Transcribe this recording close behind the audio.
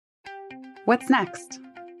What's next?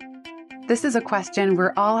 This is a question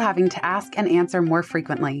we're all having to ask and answer more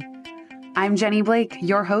frequently. I'm Jenny Blake,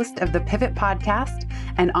 your host of the Pivot Podcast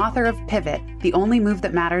and author of Pivot, The Only Move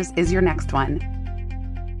That Matters Is Your Next One.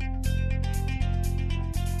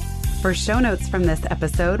 For show notes from this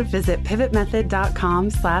episode, visit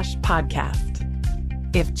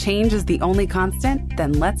pivotmethod.com/podcast. If change is the only constant,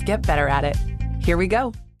 then let's get better at it. Here we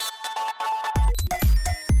go.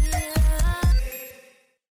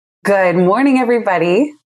 Good morning,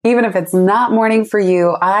 everybody. Even if it's not morning for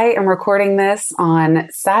you, I am recording this on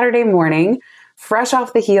Saturday morning, fresh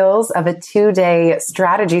off the heels of a 2-day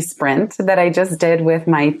strategy sprint that I just did with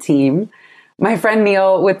my team. My friend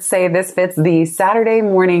Neil would say this fits the Saturday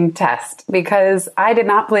morning test because I did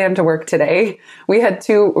not plan to work today. We had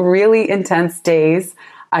 2 really intense days.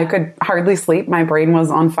 I could hardly sleep. My brain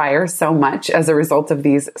was on fire so much as a result of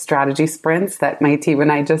these strategy sprints that my team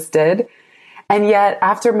and I just did. And yet,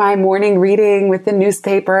 after my morning reading with the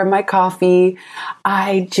newspaper and my coffee,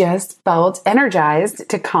 I just felt energized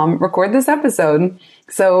to come record this episode.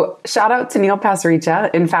 So shout out to Neil Pasricha.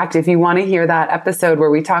 In fact, if you want to hear that episode where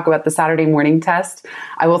we talk about the Saturday morning test,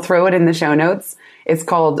 I will throw it in the show notes. It's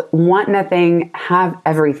called Want Nothing, Have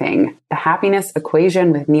Everything, The Happiness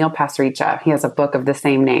Equation with Neil Pasricha. He has a book of the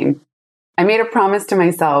same name. I made a promise to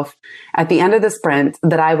myself at the end of the sprint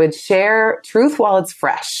that I would share truth while it's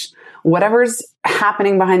fresh. Whatever's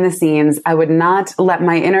happening behind the scenes, I would not let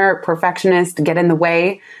my inner perfectionist get in the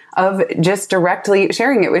way of just directly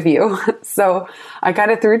sharing it with you. So I kind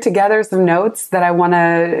of threw together some notes that I want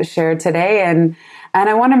to share today. And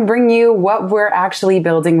I want to bring you what we're actually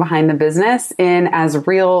building behind the business in as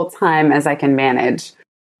real time as I can manage.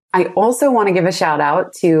 I also want to give a shout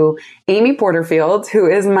out to Amy Porterfield, who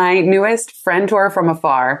is my newest friend-tor from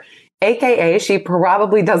afar. AKA, she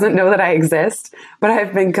probably doesn't know that I exist, but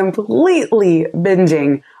I've been completely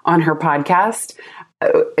binging on her podcast.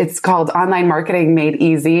 It's called Online Marketing Made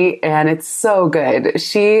Easy, and it's so good.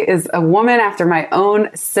 She is a woman after my own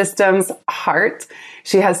systems heart.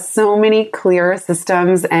 She has so many clear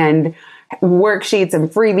systems and worksheets and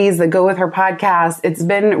freebies that go with her podcast. It's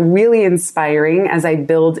been really inspiring as I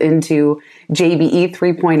build into JBE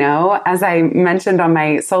 3.0. As I mentioned on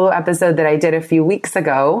my solo episode that I did a few weeks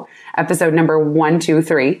ago, episode number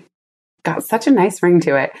 123, got such a nice ring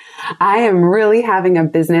to it. I am really having a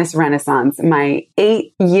business renaissance. My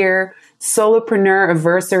 8-year solopreneur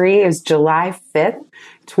anniversary is July 5th,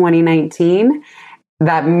 2019.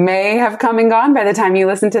 That may have come and gone by the time you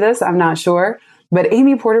listen to this. I'm not sure. But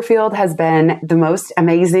Amy Porterfield has been the most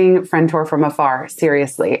amazing friend-tor from afar.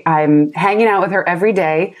 Seriously. I'm hanging out with her every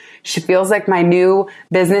day. She feels like my new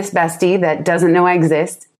business bestie that doesn't know I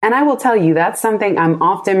exist. And I will tell you, that's something I'm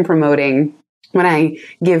often promoting when I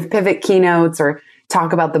give pivot keynotes or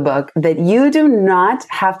talk about the book, that you do not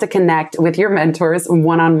have to connect with your mentors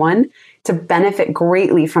one-on-one to benefit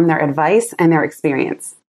greatly from their advice and their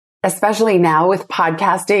experience. Especially now with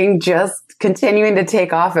podcasting just continuing to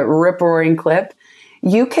take off at rip-roaring clip,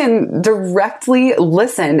 you can directly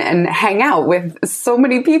listen and hang out with so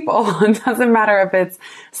many people. It doesn't matter if it's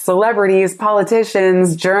celebrities,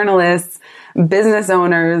 politicians, journalists, business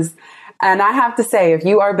owners. And I have to say, if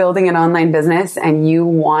you are building an online business and you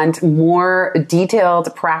want more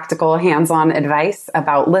detailed, practical, hands-on advice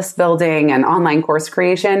about list building and online course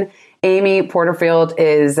creation, Amy Porterfield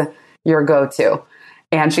is your go-to.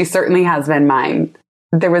 And she certainly has been mine.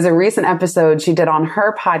 There was a recent episode she did on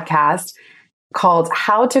her podcast called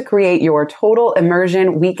How to Create Your Total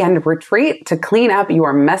Immersion Weekend Retreat to Clean Up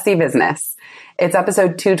Your Messy Business. It's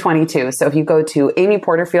episode 222. So if you go to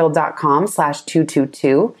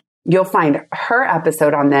amyporterfield.com/222, you'll find her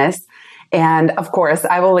episode on this. And of course,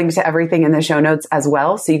 I will link to everything in the show notes as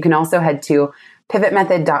well. So you can also head to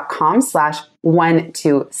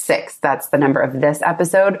pivotmethod.com/126. That's the number of this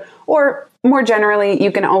episode. Or more generally,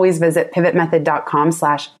 you can always visit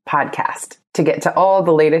pivotmethod.com/podcast to get to all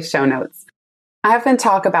the latest show notes. I often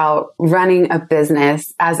talk about running a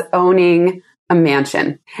business as owning a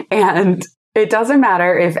mansion. And it doesn't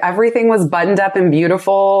matter if everything was buttoned up and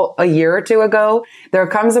beautiful a year or two ago, there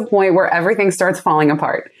comes a point where everything starts falling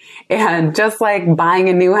apart. And just like buying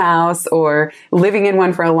a new house or living in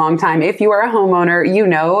one for a long time, if you are a homeowner, you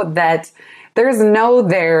know that there's no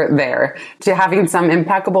there to having some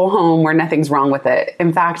impeccable home where nothing's wrong with it.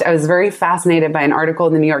 In fact, I was very fascinated by an article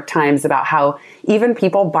in the New York Times about how even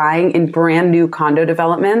people buying in brand new condo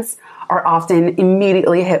developments are often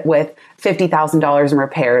immediately hit with $50,000 in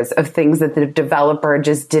repairs of things that the developer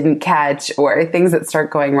just didn't catch or things that start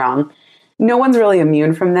going wrong. No one's really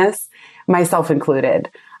immune from this, myself included.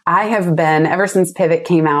 I have been, ever since Pivot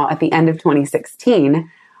came out at the end of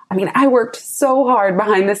 2016, I worked so hard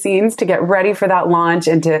behind the scenes to get ready for that launch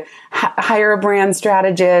and to hire a brand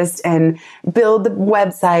strategist and build the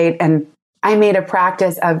website. And I made a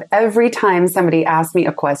practice of every time somebody asked me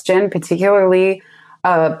a question, particularly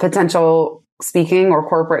a potential speaking or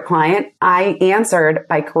corporate client, I answered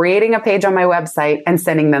by creating a page on my website and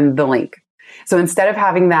sending them the link. So instead of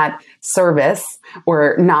having that service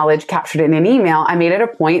or knowledge captured in an email, I made it a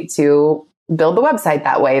point to build the website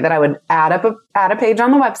that way, that I would add a page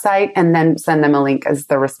on the website and then send them a link as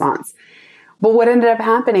the response. But what ended up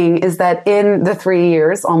happening is that in the 3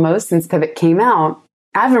 years almost since Pivot came out,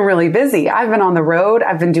 I've been really busy. I've been on the road.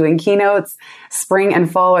 I've been doing keynotes. Spring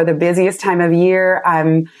and fall are the busiest time of year.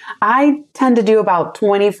 I tend to do about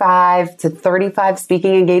 25 to 35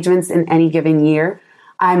 speaking engagements in any given year.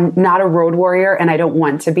 I'm not a road warrior and I don't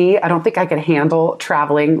want to be. I don't think I could handle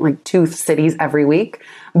traveling like 2 cities every week,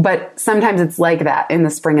 but sometimes it's like that in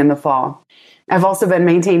the spring and the fall. I've also been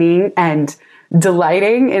maintaining and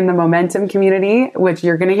delighting in the Momentum community, which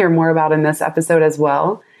you're going to hear more about in this episode as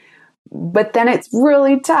well. But then it's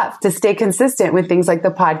really tough to stay consistent with things like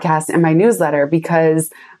the podcast and my newsletter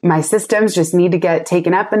because my systems just need to get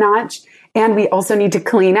taken up a notch. And we also need to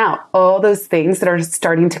clean out all those things that are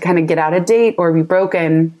starting to kind of get out of date or be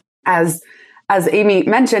broken, as Amy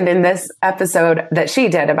mentioned in this episode that she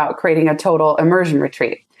did about creating a total immersion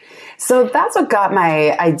retreat. So that's what got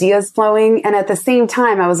my ideas flowing. And at the same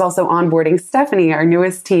time, I was also onboarding Stephanie, our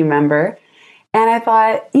newest team member. And I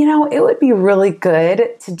thought, it would be really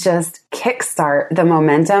good to just kickstart the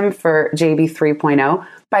momentum for JB 3.0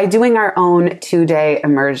 by doing our own 2-day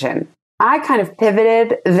immersion. I kind of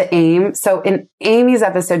pivoted the aim. So in Amy's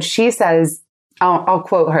episode, she says, I'll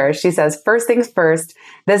quote her. She says, first things first,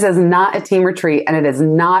 this is not a team retreat and it is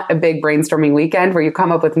not a big brainstorming weekend where you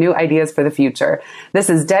come up with new ideas for the future. This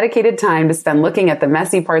is dedicated time to spend looking at the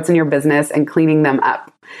messy parts in your business and cleaning them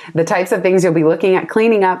up. The types of things you'll be looking at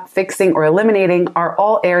cleaning up, fixing, or eliminating are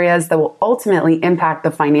all areas that will ultimately impact the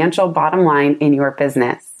financial bottom line in your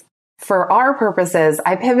business. For our purposes,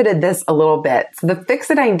 I pivoted this a little bit. So the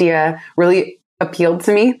fix-it idea really appealed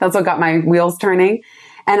to me. That's what got my wheels turning.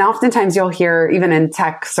 And oftentimes you'll hear, even in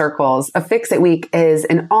tech circles, a fix-it week is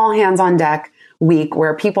an all hands on deck week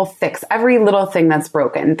where people fix every little thing that's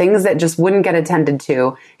broken, things that just wouldn't get attended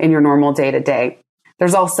to in your normal day-to-day.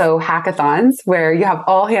 There's also hackathons where you have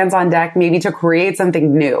all hands on deck, maybe to create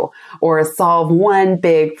something new or solve one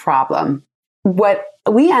big problem. What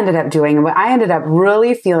we ended up doing, and what I ended up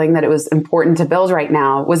really feeling that it was important to build right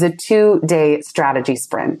now, was a 2-day strategy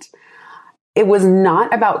sprint. It was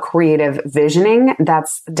not about creative visioning.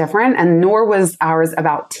 That's different. And nor was ours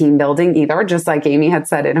about team building either, just like Amy had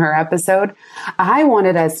said in her episode. I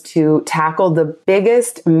wanted us to tackle the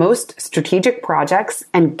biggest, most strategic projects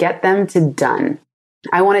and get them to done.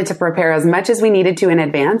 I wanted to prepare as much as we needed to in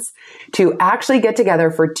advance to actually get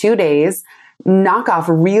together for 2 days, knock off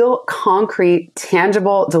real, concrete,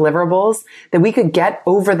 tangible deliverables that we could get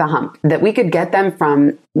over the hump, that we could get them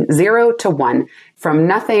from 0 to 1, from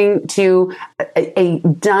nothing to a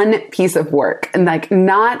done piece of work, and like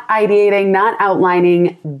not ideating, not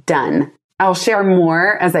outlining, done. I'll share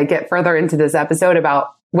more as I get further into this episode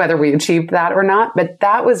about whether we achieved that or not, but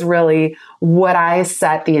that was really what I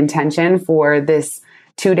set the intention for this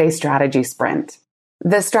 2-day strategy sprint.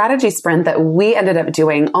 The strategy sprint that we ended up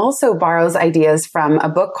doing also borrows ideas from a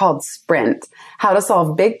book called Sprint, How to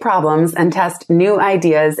Solve Big Problems and Test New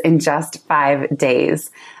Ideas in Just 5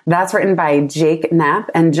 Days. That's written by Jake Knapp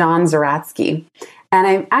and John Zeratsky. And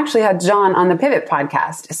I actually had John on the Pivot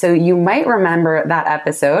podcast. So you might remember that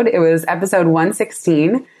episode. It was episode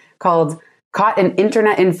 116 called Caught in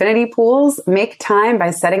Internet Infinity Pools, Make Time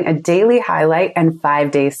by Setting a Daily Highlight and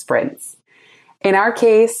 5-Day Sprints. In our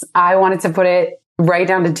case, I wanted to put it right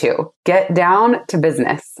down to 2. Get down to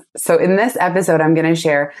business. So in this episode, I'm going to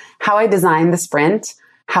share how I designed the sprint,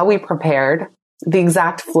 how we prepared, the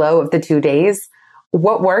exact flow of the 2 days,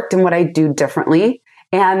 what worked and what I do differently.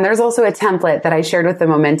 And there's also a template that I shared with the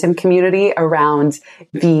Momentum community around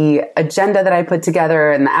the agenda that I put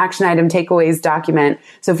together and the action item takeaways document.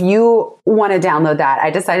 So if you want to download that,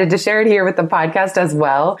 I decided to share it here with the podcast as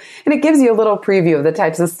well. And it gives you a little preview of the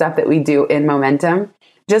types of stuff that we do in Momentum.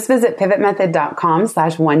 Just visit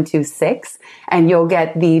pivotmethod.com/126 and you'll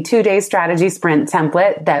get the 2-day strategy sprint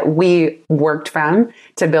template that we worked from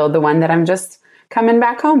to build the one that I'm just coming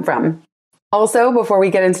back home from. Also, before we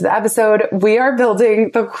get into the episode, we are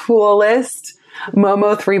building the coolest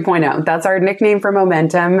Momo 3.0. That's our nickname for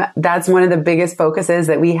Momentum. That's one of the biggest focuses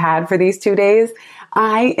that we had for these 2 days.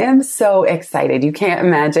 I am so excited. You can't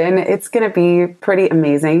imagine. It's going to be pretty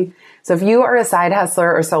amazing. So if you are a side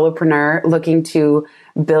hustler or solopreneur looking to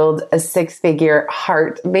build a six-figure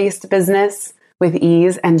heart-based business with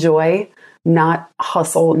ease and joy, not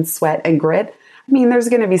hustle and sweat and grit. I mean, there's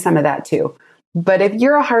going to be some of that too. But if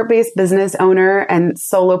you're a heart-based business owner and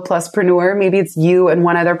solo pluspreneur, maybe it's you and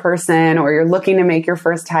one other person, or you're looking to make your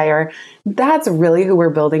first hire, that's really who we're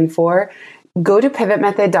building for. Go to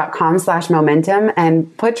pivotmethod.com/momentum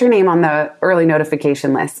and put your name on the early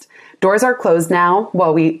notification list. Doors are closed now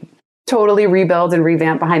while we totally rebuild and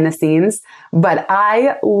revamp behind the scenes. But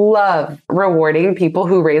I love rewarding people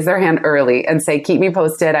who raise their hand early and say, keep me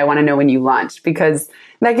posted. I want to know when you launch, because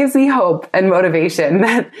that gives me hope and motivation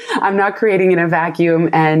that I'm not creating in a vacuum.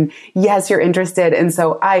 And yes, you're interested. And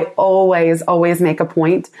so I always make a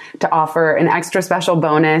point to offer an extra special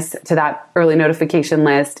bonus to that early notification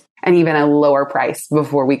list and even a lower price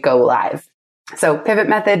before we go live. So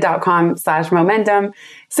pivotmethod.com/momentum,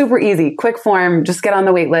 super easy, quick form, just get on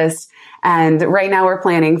the wait list. And right now we're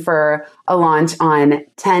planning for a launch on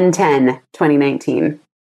 10/10/2019.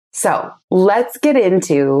 So let's get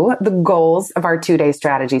into the goals of our 2-day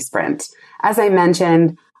strategy sprint. As I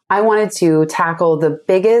mentioned, I wanted to tackle the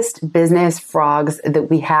biggest business frogs that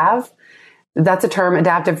we have. That's a term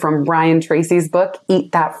adapted from Brian Tracy's book,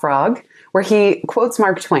 Eat That Frog, where he quotes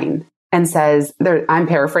Mark Twain and says, I'm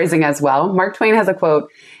paraphrasing as well. Mark Twain has a quote,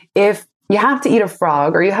 if you have to eat a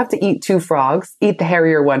frog or you have to eat 2 frogs, eat the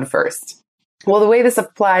hairier one first. Well, the way this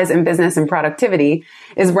applies in business and productivity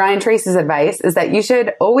is Brian Tracy's advice is that you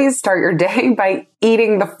should always start your day by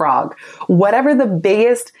eating the frog. Whatever the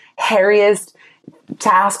biggest, hairiest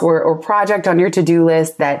task or project on your to-do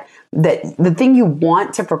list that the thing you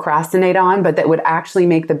want to procrastinate on, but that would actually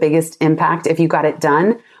make the biggest impact if you got it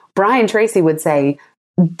done, Brian Tracy would say,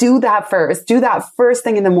 do that first. Do that first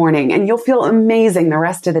thing in the morning, and you'll feel amazing the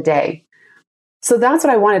rest of the day. So that's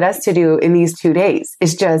what I wanted us to do in these 2 days,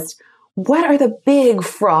 is just, what are the big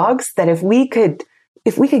frogs that if we could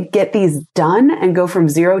get these done and go from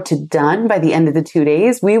 0 to done by the end of the 2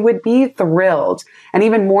 days, we would be thrilled. And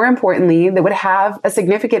even more importantly, that would have a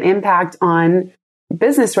significant impact on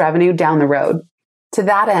business revenue down the road. To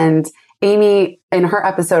that end, Amy, in her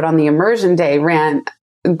episode on the Immersion Day, ran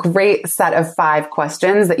a great set of 5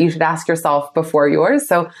 questions that you should ask yourself before yours.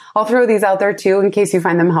 So I'll throw these out there too, in case you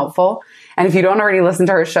find them helpful. And if you don't already listen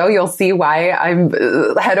to her show, you'll see why I'm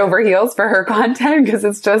head over heels for her content, because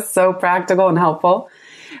it's just so practical and helpful.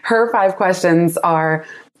 Her 5 questions are,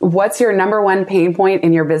 what's your number 1 pain point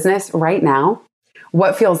in your business right now?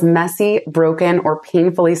 What feels messy, broken, or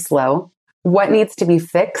painfully slow? What needs to be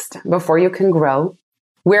fixed before you can grow?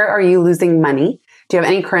 Where are you losing money? Do you have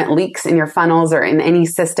any current leaks in your funnels or in any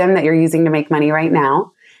system that you're using to make money right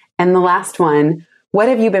now? And the last one, what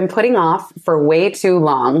have you been putting off for way too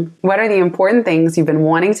long? What are the important things you've been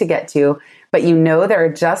wanting to get to, but you know there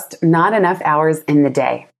are just not enough hours in the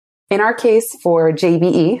day? In our case for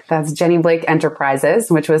JBE, that's Jenny Blake Enterprises,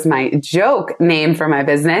 which was my joke name for my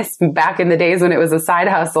business back in the days when it was a side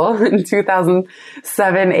hustle in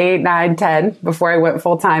 2007, 8, 9, 10, before I went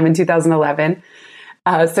full time in 2011.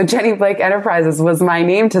 So Jenny Blake Enterprises was my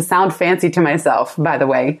name to sound fancy to myself, by the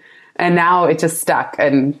way. And now it just stuck,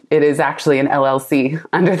 and it is actually an LLC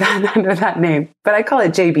under that name, but I call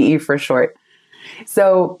it JBE for short.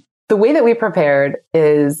 So the way that we prepared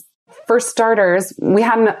is, for starters,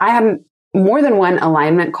 I had more than one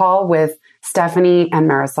alignment call with Stephanie and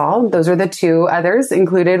Marisol. Those are the 2 others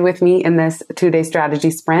included with me in this 2-day strategy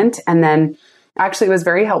sprint. And then actually it was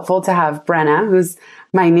very helpful to have Brenna, who's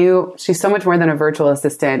she's so much more than a virtual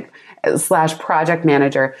assistant / project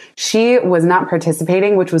manager. She was not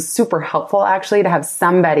participating, which was super helpful actually, to have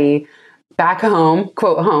somebody back home,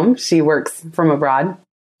 quote home. She works from abroad,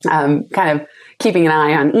 kind of keeping an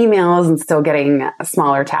eye on emails and still getting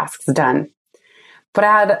smaller tasks done. But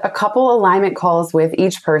I had a couple alignment calls with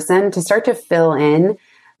each person to start to fill in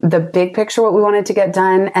the big picture, what we wanted to get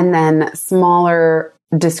done, and then smaller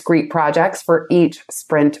discrete projects for each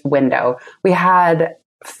sprint window. We had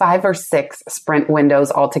 5 or 6 sprint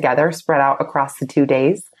windows altogether spread out across the 2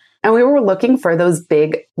 days. And we were looking for those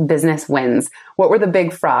big business wins. What were the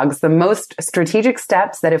big frogs, the most strategic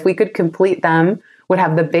steps that if we could complete them would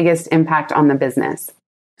have the biggest impact on the business?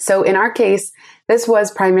 So in our case, this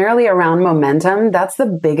was primarily around momentum. That's the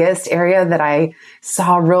biggest area that I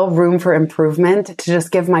saw real room for improvement, to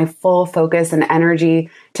just give my full focus and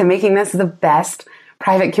energy to making this the best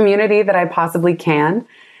private community that I possibly can.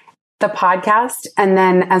 The podcast, and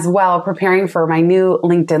then as well preparing for my new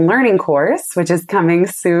LinkedIn Learning course, which is coming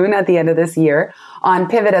soon at the end of this year, on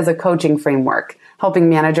Pivot as a coaching framework, helping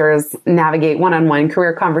managers navigate one-on-one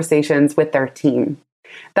career conversations with their team.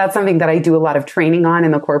 That's something that I do a lot of training on in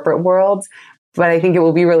the corporate world, but I think it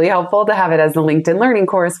will be really helpful to have it as the LinkedIn Learning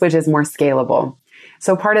course, which is more scalable.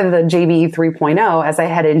 So part of the JBE 3.0, as I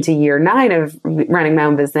head into year 9 of running my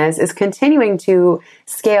own business, is continuing to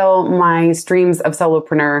scale my streams of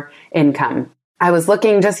solopreneur income. I was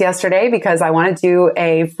looking just yesterday because I want to do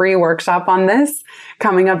a free workshop on this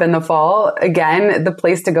coming up in the fall. Again, the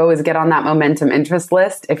place to go is get on that momentum interest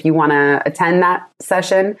list if you want to attend that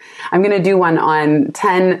session. I'm going to do one on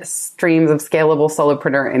 10 streams of scalable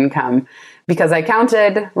solopreneur income because I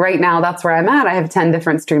counted right now. That's where I'm at. I have 10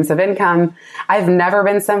 different streams of income. I've never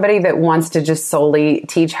been somebody that wants to just solely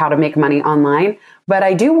teach how to make money online, but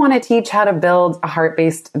I do want to teach how to build a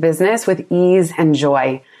heart-based business with ease and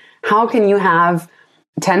joy. How can you have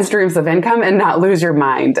 10 streams of income and not lose your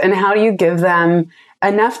mind? And how do you give them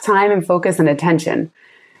enough time and focus and attention?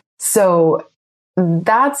 So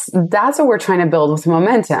that's what we're trying to build with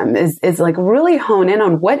momentum is like really hone in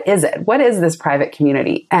on what is it? What is this private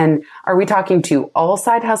community? And are we talking to all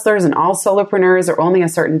side hustlers and all solopreneurs or only a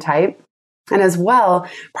certain type? And as well,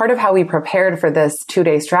 part of how we prepared for this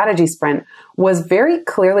 2-day strategy sprint was very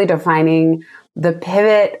clearly defining the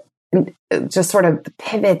pivot, just sort of the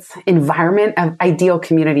pivots environment of ideal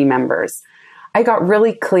community members. I got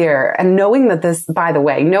really clear, and knowing that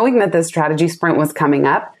this strategy sprint was coming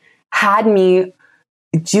up had me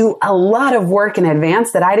do a lot of work in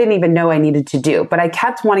advance that I didn't even know I needed to do. But I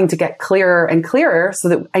kept wanting to get clearer and clearer so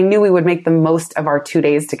that I knew we would make the most of our 2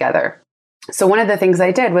 days together. So one of the things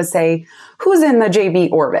I did was say, who's in the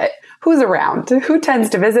JB orbit? Who's around? Who tends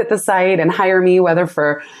to visit the site and hire me, whether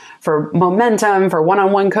for momentum, for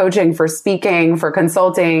one-on-one coaching, for speaking, for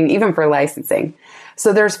consulting, even for licensing.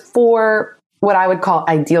 So there's 4 what I would call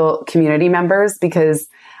ideal community members, because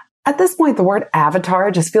at this point, the word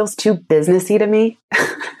avatar just feels too businessy to me.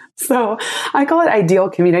 So I call it ideal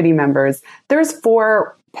community members. There's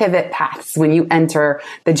 4 pivot paths when you enter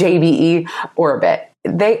the JBE orbit.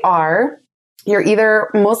 You're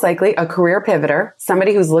either most likely a career pivoter,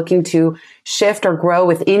 somebody who's looking to shift or grow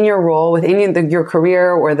within your role, within your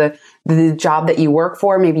career or the job that you work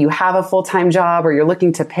for. Maybe you have a full-time job or you're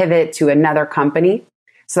looking to pivot to another company.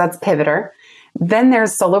 So that's pivoter. Then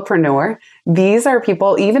there's solopreneur. These are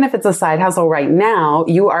people, even if it's a side hustle right now,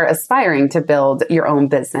 you are aspiring to build your own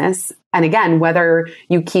business. And again, whether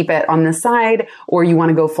you keep it on the side or you want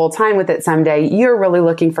to go full-time with it someday, you're really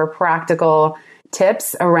looking for practical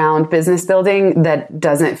tips around business building that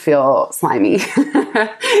doesn't feel slimy.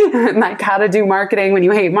 Like how to do marketing when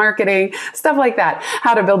you hate marketing, stuff like that.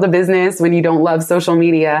 How to build a business when you don't love social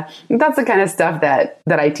media. That's the kind of stuff that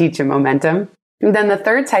I teach in Momentum. And then the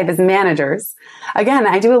third type is managers. Again,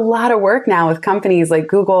 I do a lot of work now with companies like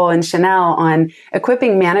Google and Chanel on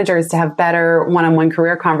equipping managers to have better one-on-one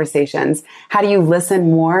career conversations. How do you listen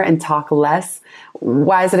more and talk less?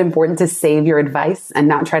 Why is it important to save your advice and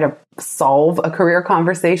not try to solve a career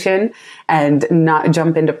conversation and not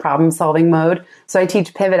jump into problem-solving mode? So I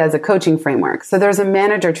teach Pivot as a coaching framework. So there's a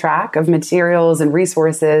manager track of materials and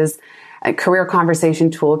resources, career conversation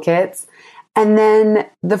toolkits. And then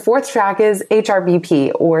the fourth track is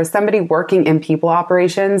HRBP, or somebody working in people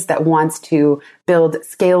operations that wants to build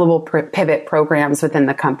scalable pivot programs within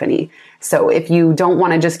the company. So if you don't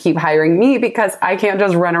want to just keep hiring me because I can't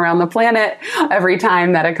just run around the planet every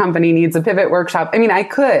time that a company needs a pivot workshop. I mean, I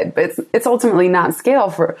could, but it's ultimately not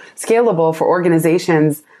scalable for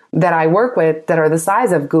organizations that I work with that are the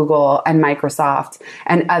size of Google and Microsoft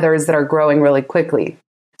and others that are growing really quickly.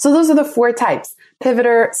 So those are the 4 types: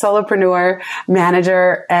 pivoter, solopreneur,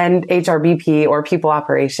 manager, and HRBP, or people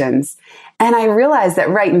operations. And I realized that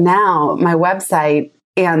right now, my website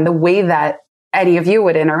and the way that any of you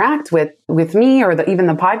would interact with me or even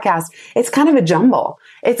the podcast, it's kind of a jumble.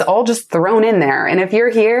 It's all just thrown in there. And if you're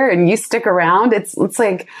here and you stick around, it's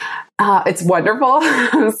like, it's wonderful.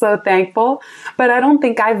 I'm so thankful. But I don't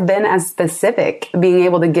think I've been as specific being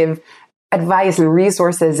able to give advice and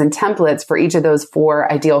resources and templates for each of those 4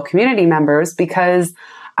 ideal community members, because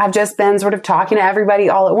I've just been sort of talking to everybody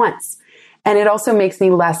all at once. And it also makes me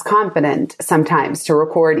less confident sometimes to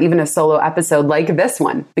record even a solo episode like this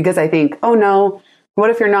one, because I think, oh no,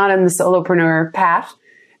 what if you're not in the solopreneur path?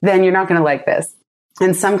 Then you're not going to like this.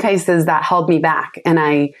 In some cases that held me back and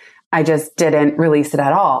I just didn't release it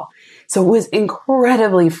at all. So it was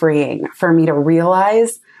incredibly freeing for me to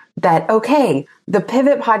realize that, okay, the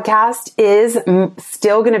Pivot podcast is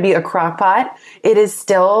still going to be a crockpot. It is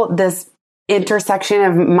still this intersection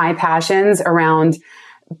of my passions around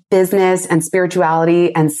business and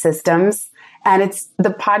spirituality and systems. And the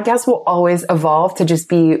podcast will always evolve to just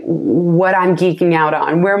be what I'm geeking out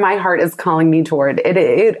on, where my heart is calling me toward.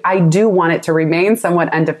 I do want it to remain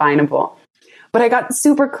somewhat undefinable. But I got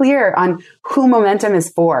super clear on who Momentum is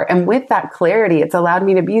for. And with that clarity, it's allowed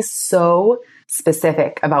me to be so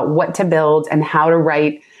specific about what to build and how to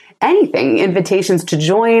write anything, invitations to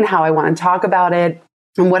join, how I want to talk about it,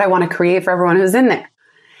 and what I want to create for everyone who's in there.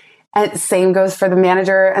 And same goes for the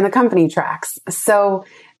manager and the company tracks. So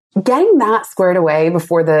getting that squared away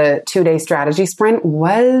before the 2-day strategy sprint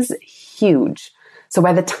was huge. So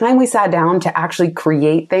by the time we sat down to actually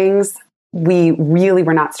create things, we really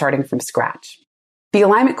were not starting from scratch. The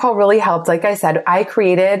alignment call really helped. Like I said, I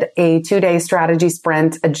created a 2-day strategy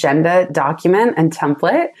sprint agenda document and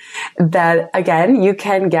template that, again, you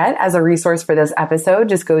can get as a resource for this episode.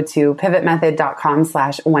 Just go to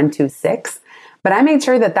pivotmethod.com/126. But I made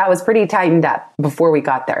sure that that was pretty tightened up before we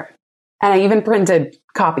got there. And I even printed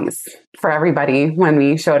copies for everybody when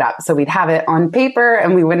we showed up. So we'd have it on paper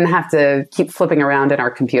and we wouldn't have to keep flipping around in our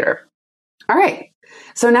computer. All right.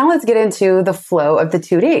 So now let's get into the flow of the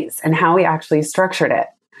 2 days and how we actually structured it.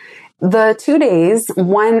 The 2 days,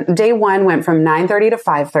 day one went from 9:30 to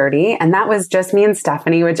 5:30, and that was just me and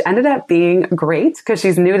Stephanie, which ended up being great because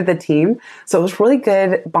she's new to the team. So it was really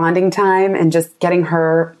good bonding time and just getting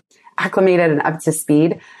her acclimated and up to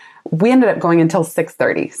speed. We ended up going until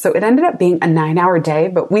 6:30. So it ended up being a 9-hour day,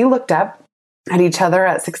 but we looked up at each other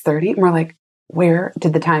at 6:30 and we're like, where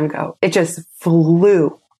did the time go? It just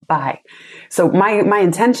flew by. So my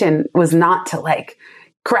intention was not to like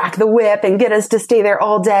crack the whip and get us to stay there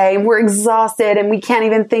all day. And we're exhausted and we can't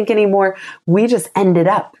even think anymore. We just ended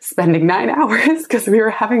up spending 9 hours because we were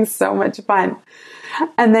having so much fun.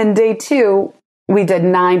 And then day two, we did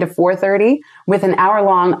 9 to 4:30 with an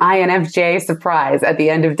hour-long INFJ surprise at the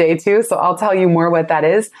end of day two. So I'll tell you more what that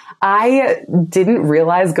is. I didn't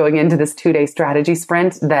realize going into this 2-day strategy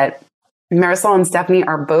sprint that Marisol and Stephanie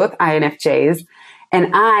are both INFJs.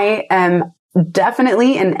 And I am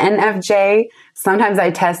definitely an NFJ. Sometimes I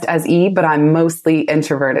test as E, but I'm mostly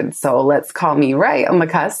introverted. So let's call me right on the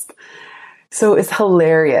cusp. So it's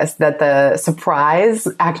hilarious that the surprise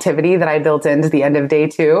activity that I built into the end of day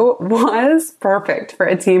two was perfect for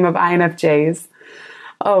a team of INFJs.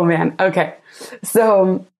 Oh man. Okay.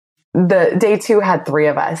 So the day two had 3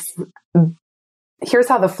 of us. Here's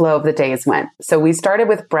how the flow of the days went. So we started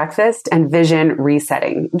with breakfast and vision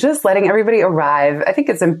resetting, just letting everybody arrive. I think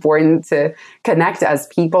it's important to connect as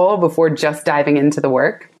people before just diving into the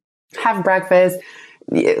work. Have breakfast,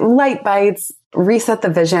 light bites, reset the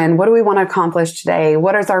vision. What do we want to accomplish today?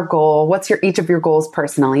 What is our goal? What's each of your goals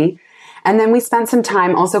personally? And then we spent some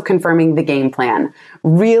time also confirming the game plan,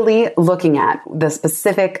 really looking at the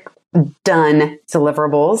specific done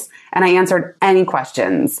deliverables. And I answered any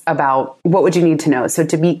questions about what would you need to know. So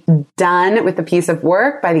to be done with the piece of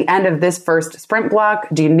work by the end of this first sprint block,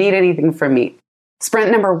 do you need anything from me? Sprint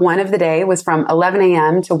number 1 of the day was from 11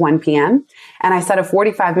 a.m. to 1 p.m. And I set a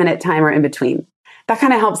 45-minute timer in between. That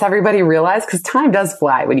kind of helps everybody realize, because time does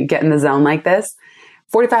fly when you get in the zone like this.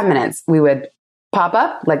 45 minutes, we would pop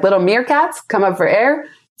up like little meerkats, come up for air.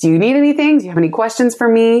 Do you need anything? Do you have any questions for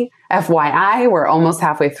me? FYI, we're almost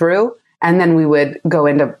halfway through. And then we would go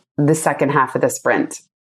into the second half of the sprint.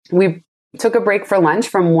 We took a break for lunch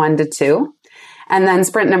from 1 to 2. And then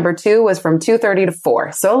sprint number 2 was from 2:30 to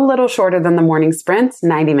 4. So a little shorter than the morning sprint,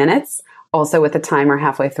 90 minutes, also with a timer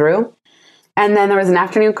halfway through. And then there was an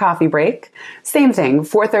afternoon coffee break. Same thing,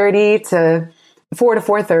 4:30 to 4 to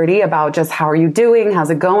 4:30 about just how are you doing? How's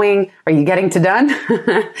it going? Are you getting to done?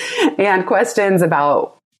 And questions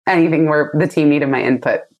about anything where the team needed my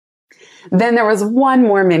input. Then there was one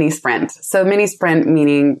more mini sprint. So mini sprint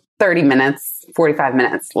meaning 30 minutes, 45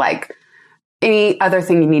 minutes, like any other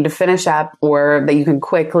thing you need to finish up or that you can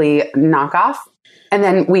quickly knock off. And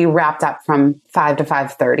then we wrapped up from 5 to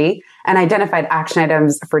 5:30 and identified action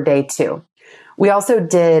items for day 2. We also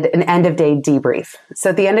did an end of day debrief. So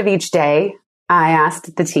at the end of each day, I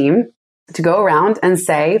asked the team to go around and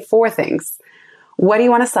say 4 things. What do you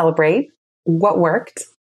want to celebrate? What worked?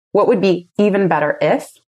 What would be even better if?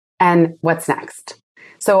 And what's next?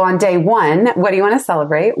 So on day 1, what do you want to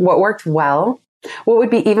celebrate? What worked well? What would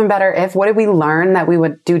be even better if? What did we learn that we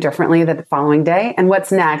would do differently the following day? And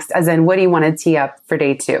what's next? As in, what do you want to tee up for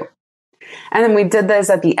day 2? And then we did this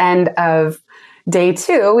at the end of day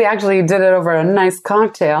 2. We actually did it over a nice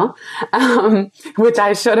cocktail, which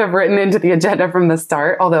I should have written into the agenda from the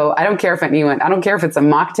start. Although I don't care if it's a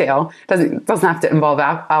mocktail. Doesn't have to involve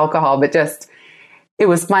alcohol, but just, it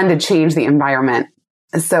was fun to change the environment.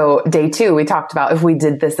 So day 2, we talked about if we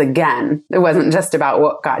did this again. It wasn't just about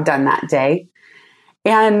what got done that day.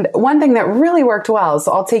 And one thing that really worked well,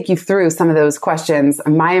 so I'll take you through some of those questions,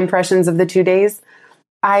 my impressions of the 2 days.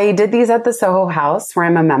 I did these at the Soho House where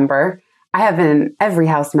I'm a member. I have an Every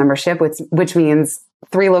House membership, which means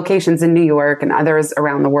 3 locations in New York and others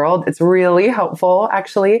around the world. It's really helpful,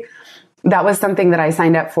 actually. That was something that I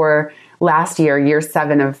signed up for last year, year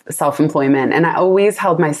 7 of self-employment, and I always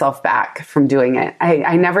held myself back from doing it.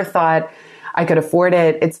 I never thought I could afford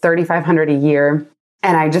it. It's $3,500 a year.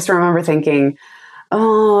 And I just remember thinking,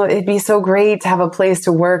 oh, it'd be so great to have a place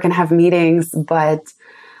to work and have meetings, but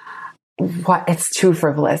it's too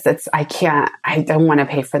frivolous. I don't want to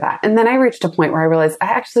pay for that. And then I reached a point where I realized I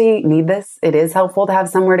actually need this. It is helpful to have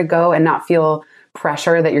somewhere to go and not feel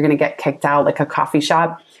pressure that you're going to get kicked out like a coffee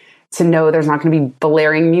shop, to know there's not going to be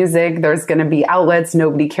blaring music. There's going to be outlets.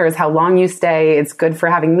 Nobody cares how long you stay. It's good for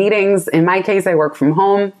having meetings. In my case, I work from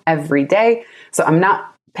home every day, so I'm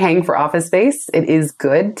not paying for office space. It is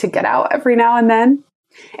good to get out every now and then.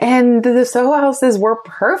 And the Soho houses were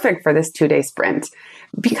perfect for this 2-day sprint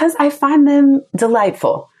because I find them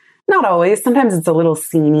delightful. Not always. Sometimes it's a little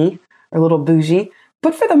sceney or a little bougie,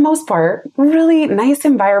 but for the most part, really nice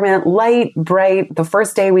environment, light, bright. The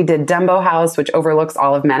first day we did Dumbo House, which overlooks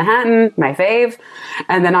all of Manhattan, my fave.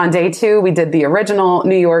 And then on day 2, we did the original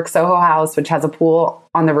New York Soho House, which has a pool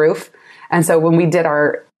on the roof. And so when we did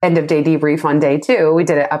our end of day debrief on day 2, we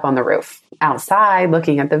did it up on the roof outside,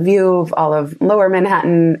 looking at the view of all of lower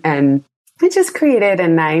Manhattan. And it just created a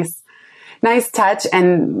nice touch.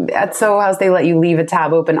 And at Soho House, they let you leave a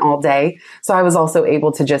tab open all day. So I was also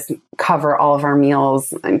able to just cover all of our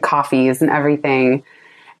meals and coffees and everything.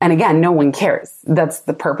 And again, no one cares. That's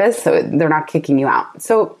the purpose. So they're not kicking you out.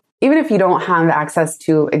 So even if you don't have access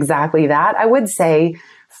to exactly that, I would say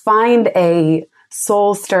find a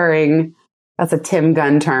soul-stirring, that's a Tim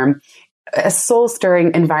Gunn term, a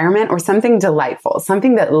soul-stirring environment or something delightful,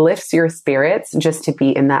 something that lifts your spirits just to be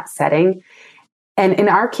in that setting. And in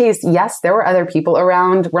our case, yes, there were other people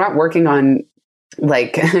around. We're not working on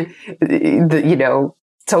like,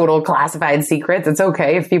 total classified secrets. It's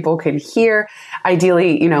okay if people could hear.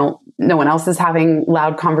 Ideally, no one else is having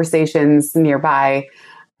loud conversations nearby.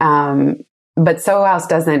 But Soho House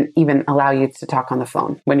doesn't even allow you to talk on the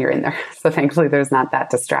phone when you're in there. So thankfully, there's not that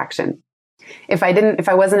distraction. If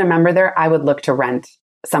I wasn't a member there, I would look to rent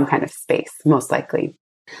some kind of space, most likely.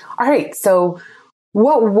 All right. So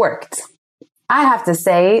what worked? I have to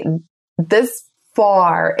say this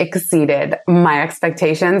far exceeded my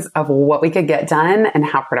expectations of what we could get done and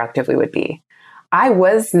how productive we would be. I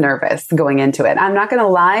was nervous going into it. I'm not going to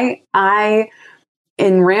lie.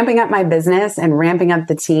 In ramping up my business and ramping up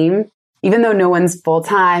the team, even though no one's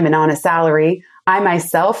full-time and on a salary, I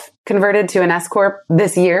myself converted to an S Corp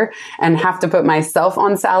this year and have to put myself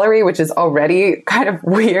on salary, which is already kind of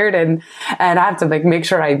weird. And I have to make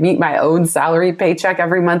sure I meet my own salary paycheck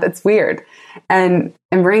every month. It's weird. And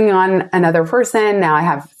bringing on another person. Now I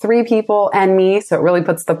have 3 people and me. So it really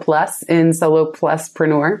puts the plus in solo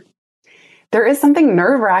pluspreneur. There is something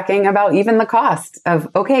nerve-wracking about even the cost of,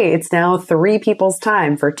 okay, it's now 3 people's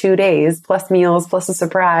time for 2 days, plus meals, plus a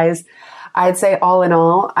surprise. I'd say all in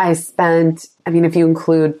all, I spent, if you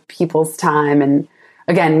include people's time and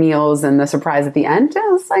again, meals and the surprise at the end,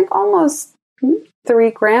 it was like almost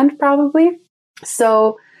 $3,000 probably.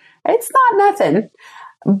 So it's not nothing.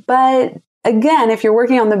 But again, if you're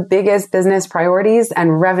working on the biggest business priorities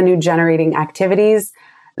and revenue generating activities,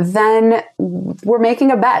 then we're making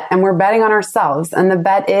a bet and we're betting on ourselves. And the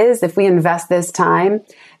bet is if we invest this time,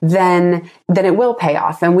 then it will pay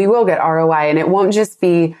off and we will get ROI. And it won't just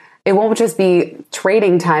be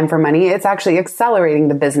trading time for money. It's actually accelerating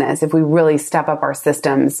the business if we really step up our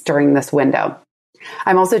systems during this window.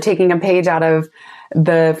 I'm also taking a page out of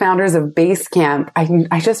the founders of Basecamp.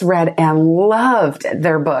 I just read and loved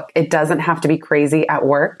their book. It doesn't have to be crazy at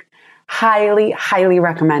work. Highly, highly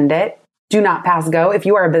recommend it. Do not pass go. If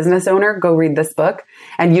you are a business owner, go read this book.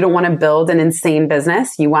 And you don't want to build an insane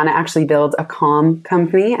business. You want to actually build a calm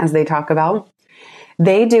company, as they talk about.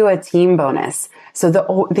 They do a team bonus. So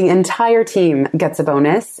the entire team gets a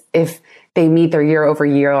bonus if they meet their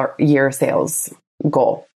year sales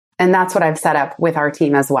goal. And that's what I've set up with our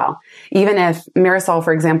team as well. Even if Marisol,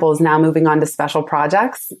 for example, is now moving on to special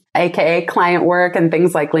projects, aka client work and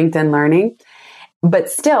things like LinkedIn Learning.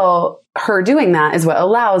 But still, her doing that is what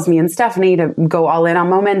allows me and Stephanie to go all in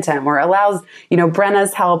on momentum, or allows,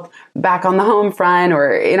 Brenna's help back on the home front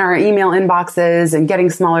or in our email inboxes and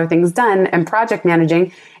getting smaller things done, and project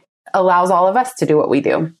managing allows all of us to do what we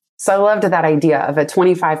do. So I loved that idea of a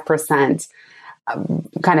 25%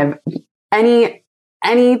 kind of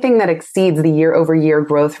anything that exceeds the year-over-year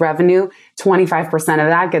growth revenue, 25% of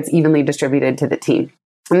that gets evenly distributed to the team.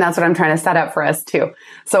 And that's what I'm trying to set up for us too.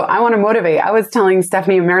 So I want to motivate. I was telling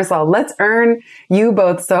Stephanie and Marisol, let's earn you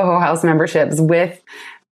both Soho House memberships with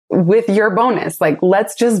your bonus.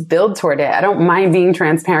 Let's just build toward it. I don't mind being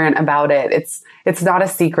transparent about it. It's not a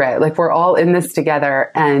secret. We're all in this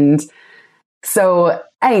together. And So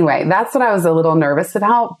anyway, that's what I was a little nervous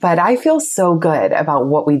about, but I feel so good about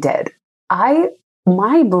what we did.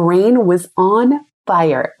 My brain was on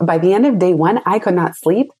fire. By the end of day one, I could not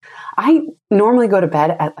sleep. I normally go to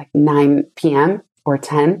bed at like 9 p.m. or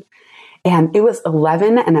 10, and it was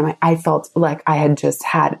 11, and I felt like I had just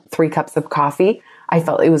had 3 cups of coffee. I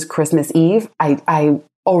felt it was Christmas Eve. I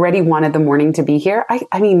already wanted the morning to be here.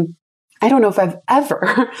 I mean, I don't know if I've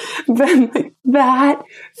ever been like that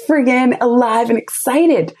friggin' alive and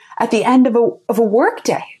excited at the end of a work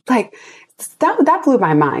day. Like that blew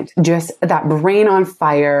my mind. Just that brain on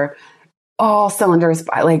fire, all cylinders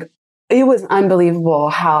by. Like it was unbelievable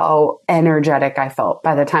how energetic I felt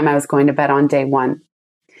by the time I was going to bed on day one.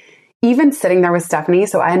 Even sitting there with Stephanie,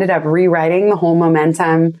 so I ended up rewriting the whole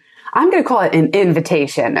momentum. I'm going to call it an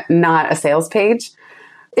invitation, not a sales page.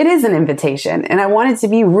 It is an invitation, and I wanted to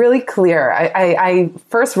be really clear. I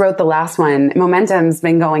first wrote the last one. Momentum's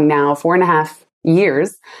been going now 4.5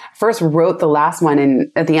 years. First wrote the last one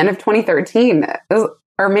at the end of 2013,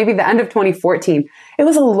 or maybe the end of 2014. It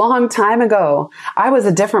was a long time ago. I was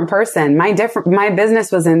a different person. My business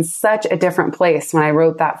was in such a different place when I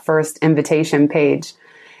wrote that first invitation page.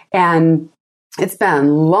 And it's been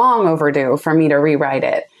long overdue for me to rewrite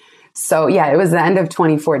it. So yeah, it was the end of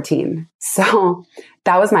 2014. So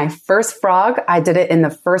that was my first frog. I did it in the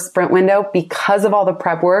first sprint window because of all the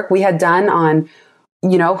prep work we had done on,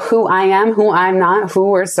 who I am, who I'm not, who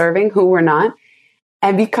we're serving, who we're not.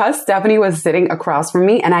 And because Stephanie was sitting across from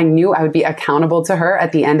me and I knew I would be accountable to her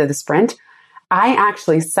at the end of the sprint, I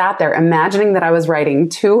actually sat there imagining that I was writing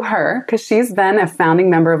to her because she's been a founding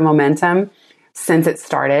member of Momentum since it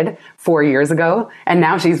started 4 years ago. And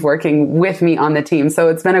now she's working with me on the team. So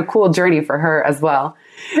it's been a cool journey for her as well.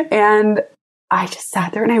 And I just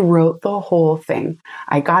sat there and I wrote the whole thing.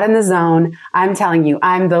 I got in the zone. I'm telling you,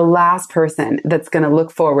 I'm the last person that's going to look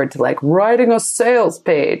forward to like writing a sales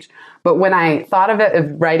page. But when I thought of it,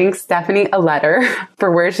 of writing Stephanie a letter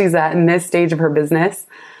for where she's at in this stage of her business,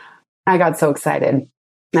 I got so excited.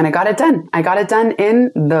 And I got it done. I got it done in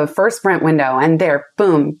the first sprint window. And there,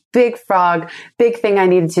 boom, big frog, big thing I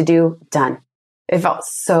needed to do, done. It felt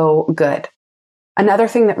so good. Another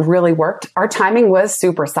thing that really worked, our timing was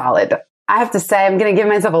super solid. I have to say, I'm going to give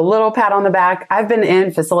myself a little pat on the back. I've been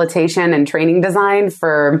in facilitation and training design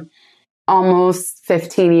for almost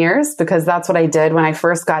 15 years because that's what I did when I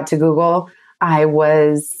first got to Google. I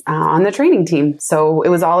was on the training team. So it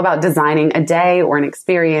was all about designing a day or an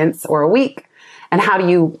experience or a week. And how do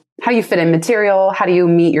you fit in material? How do you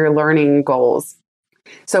meet your learning goals?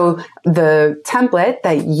 So the template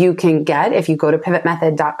that you can get if you go to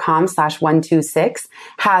pivotmethod.com/126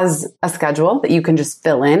 has a schedule that you can just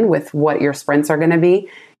fill in with what your sprints are going to be.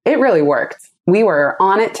 It really worked. We were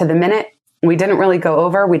on it to the minute. We didn't really go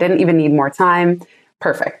over. We didn't even need more time.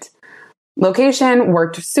 Perfect. Location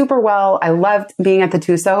worked super well. I loved being at the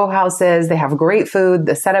 2 Soho houses. They have great food.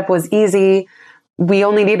 The setup was easy. We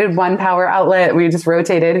only needed one power outlet. We just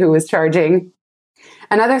rotated who was charging.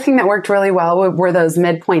 Another thing that worked really well were those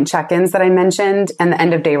midpoint check-ins that I mentioned and the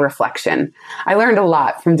end of day reflection. I learned a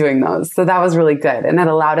lot from doing those. So that was really good. And it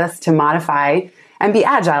allowed us to modify and be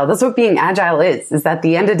agile. That's what being agile is at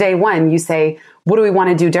the end of day one, you say, what do we want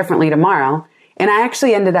to do differently tomorrow? And I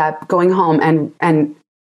actually ended up going home and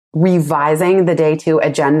revising the day 2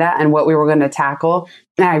 agenda and what we were going to tackle.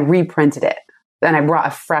 And I reprinted it. Then I brought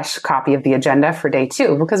a fresh copy of the agenda for day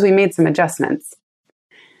 2 because we made some adjustments.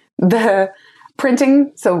 The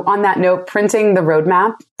printing, so on that note, printing the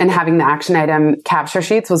roadmap and having the action item capture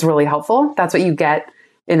sheets was really helpful. That's what you get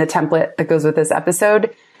in the template that goes with this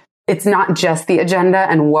episode. It's not just the agenda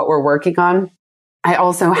and what we're working on. I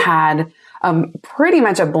also had pretty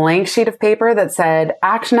much a blank sheet of paper that said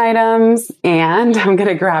action items, and I'm going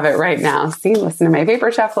to grab it right now. See, listen to my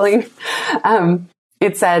paper shuffling.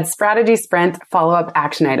 It said strategy sprint, follow-up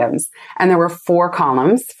action items. And there were 4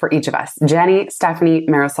 columns for each of us. Jenny, Stephanie,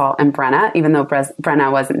 Marisol, and Brenna. Even though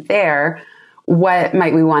Brenna wasn't there, what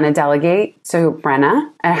might we want to delegate to Brenna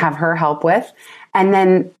and have her help with? And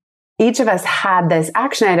then each of us had this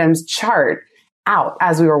action items chart out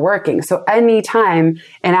as we were working. So anytime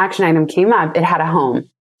an action item came up, it had a home.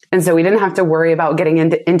 And so we didn't have to worry about getting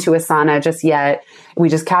into Asana just yet. We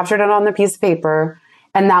just captured it on the piece of paper.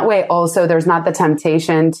 And that way also there's not the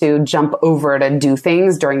temptation to jump over to do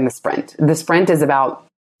things during the sprint. The sprint is about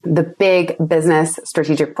the big business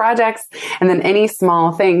strategic projects and then any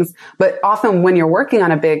small things. But often when you're working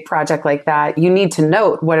on a big project like that, you need to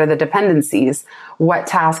note what are the dependencies, what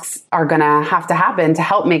tasks are going to have to happen to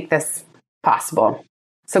help make this possible.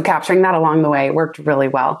 So capturing that along the way worked really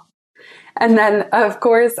well. And then, of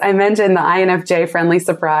course, I mentioned the INFJ friendly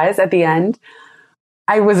surprise at the end.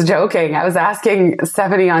 I was joking. I was asking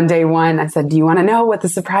Stephanie on day one, I said, do you want to know what the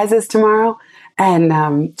surprise is tomorrow?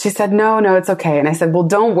 And she said, no, it's okay. And I said, well,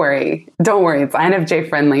 don't worry. It's INFJ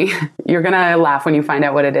friendly. You're going to laugh when you find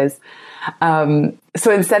out what it is.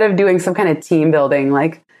 So instead of doing some kind of team building,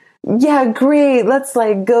 like, yeah, great, let's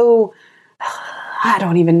like go, I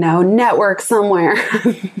don't even know, network somewhere.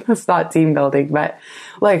 That's not team building, but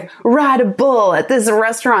like ride a bull at this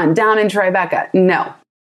restaurant down in Tribeca. No.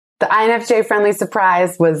 The INFJ friendly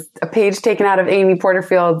surprise was a page taken out of Amy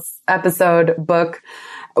Porterfield's episode book,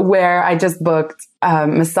 where I just booked a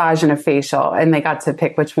massage and a facial, and they got to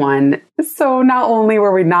pick which one. So not only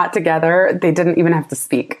were we not together, they didn't even have to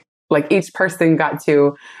speak. Like each person got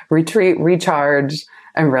to retreat, recharge,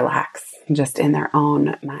 and relax just in their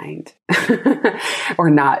own mind or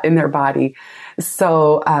not in their body.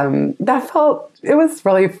 So it was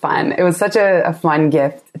really fun. It was such a fun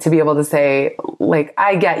gift to be able to say, like,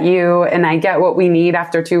 I get you, and I get what we need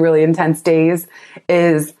after 2 really intense days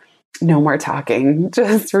is no more talking,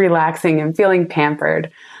 just relaxing and feeling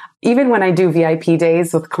pampered. Even when I do VIP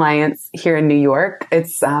days with clients here in New York,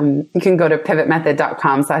 it's, you can go to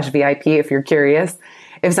pivotmethod.com/VIP if you're curious.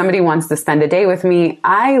 If somebody wants to spend a day with me,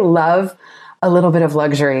 I love a little bit of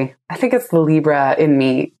luxury. I think it's the Libra in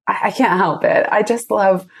me. I can't help it.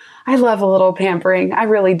 I love a little pampering. I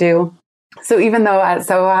really do. So even though at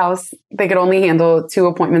Soho House, they could only handle 2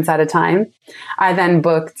 appointments at a time, I then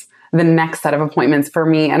booked the next set of appointments for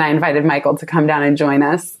me. And I invited Michael to come down and join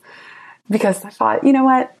us because I thought, you know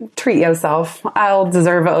what? Treat yourself. I'll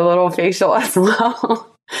deserve a little facial as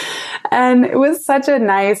well. And it was such a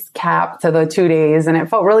nice cap to the 2 days. And it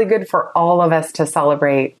felt really good for all of us to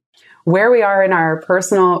celebrate where we are in our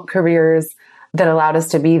personal careers that allowed us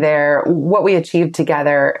to be there, what we achieved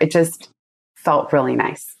together. It just felt really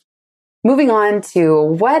nice. Moving on to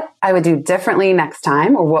what I would do differently next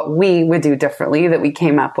time, or what we would do differently that we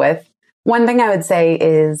came up with. One thing I would say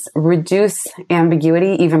is reduce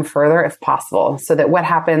ambiguity even further if possible, so that what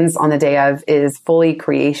happens on the day of is fully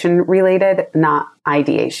creation related, not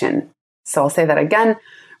ideation. So I'll say that again,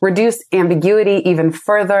 reduce ambiguity even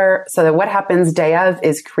further so that what happens day of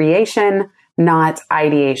is creation, not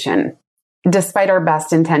ideation. Despite our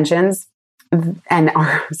best intentions,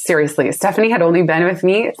 seriously, Stephanie had only been with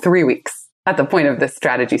me 3 weeks at the point of this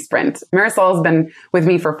strategy sprint. Marisol has been with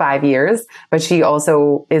me for 5 years, but she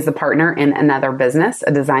also is a partner in another business,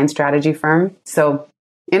 a design strategy firm. So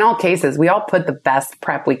in all cases, we all put the best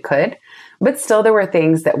prep we could, but still there were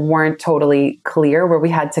things that weren't totally clear where we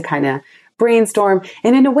had to kind of brainstorm.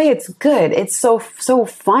 And in a way, it's good. It's so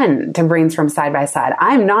fun to brainstorm side by side.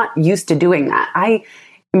 I'm not used to doing that.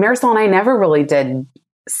 Marisol and I never really did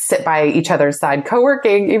sit by each other's side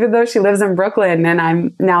co-working, even though she lives in Brooklyn and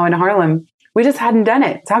I'm now in Harlem. We just hadn't done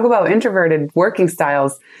it. Talk about introverted working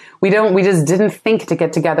styles. We just didn't think to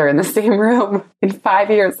get together in the same room in 5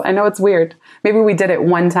 years. I know it's weird. Maybe we did it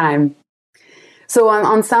one time. So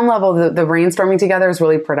on some level, the brainstorming together is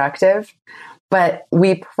really productive, but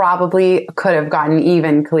we probably could have gotten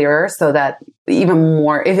even clearer so that even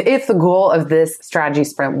more, if the goal of this strategy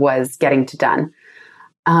sprint was getting to done.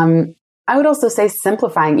 I would also say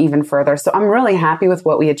simplifying even further. So I'm really happy with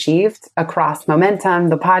what we achieved across Momentum,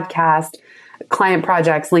 the podcast, client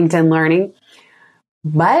projects, LinkedIn Learning.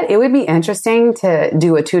 But it would be interesting to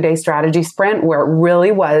do a 2-day strategy sprint where it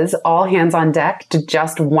really was all hands on deck to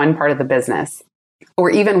just one part of the business, or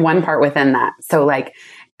even one part within that. So like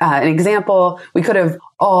an example, we could have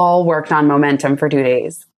all worked on Momentum for 2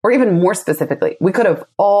 days. Or even more specifically, we could have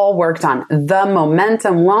all worked on the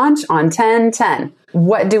Momentum launch on 10/10.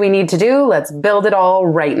 What do we need to do? Let's build it all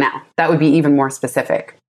right now. That would be even more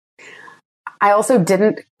specific. I also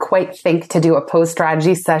didn't quite think to do a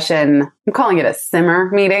post-strategy session. I'm calling it a simmer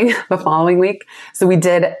meeting the following week. So we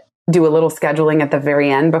did do a little scheduling at the very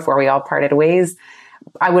end before we all parted ways.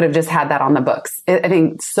 I would have just had that on the books. I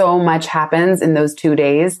think so much happens in those 2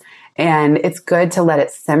 days, and it's good to let it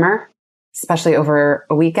simmer, especially over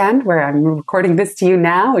a weekend where I'm recording this to you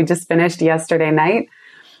now. We just finished yesterday night.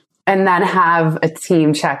 And then have a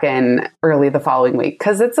team check-in early the following week,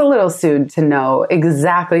 because it's a little soon to know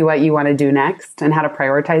exactly what you want to do next and how to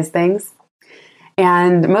prioritize things.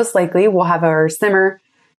 And most likely we'll have our simmer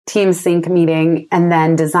team sync meeting and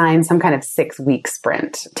then design some kind of 6-week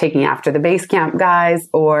sprint, taking after the Basecamp guys,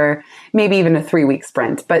 or maybe even a 3-week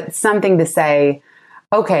sprint, but something to say,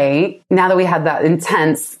 okay, now that we had that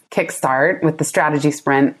intense kickstart with the strategy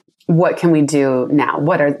sprint, what can we do now?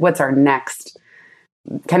 What's our next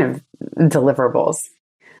kind of deliverables?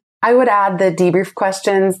 I would add the debrief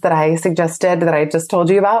questions that I suggested that I just told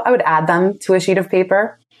you about. I would add them to a sheet of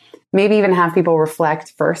paper, maybe even have people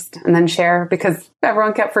reflect first and then share, because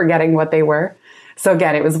everyone kept forgetting what they were. So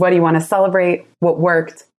again, it was what do you want to celebrate, what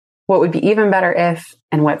worked, what would be even better if,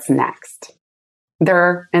 and what's next.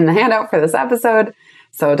 They're in the handout for this episode,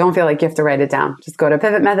 so don't feel like you have to write it down. Just go to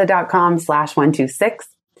pivotmethod.com/126.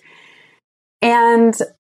 And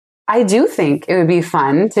I do think it would be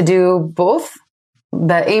fun to do both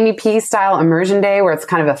the Amy P style immersion day, where it's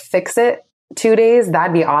kind of a fix it 2 days.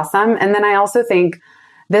 That'd be awesome. And then I also think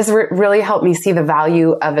this really helped me see the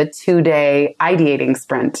value of a 2-day ideating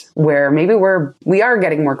sprint, where maybe we are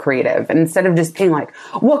getting more creative. And instead of just being like,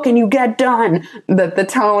 what can you get done? The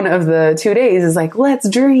tone of the 2 days is like, let's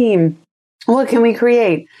dream. What can we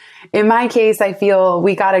create? In my case, I feel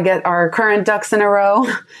we got to get our current ducks in a row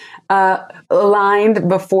aligned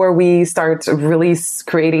before we start really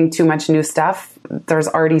creating too much new stuff. There's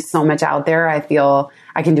already so much out there. I feel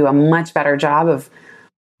I can do a much better job of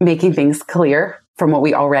making things clear from what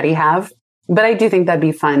we already have. But I do think that'd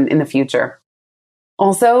be fun in the future.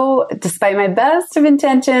 Also, despite my best of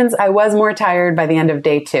intentions, I was more tired by the end of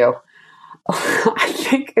day 2. I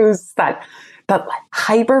think it was that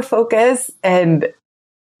hyper focus and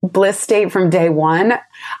bliss state from day 1.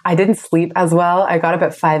 I didn't sleep as well. I got up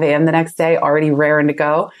at 5 a.m. the next day, already raring to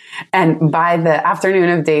go. And by the afternoon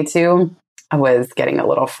of day 2, I was getting a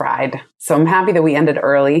little fried. So I'm happy that we ended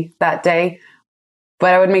early that day.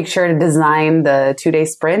 But I would make sure to design the 2-day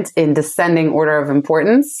sprint in descending order of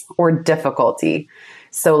importance or difficulty.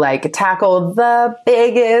 So like tackle the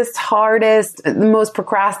biggest, hardest, most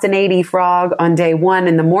procrastinating frog on day 1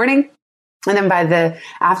 in the morning. And then by the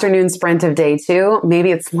afternoon sprint of day 2, maybe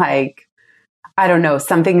it's like, I don't know,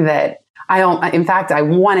 something that I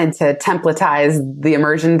wanted to templatize the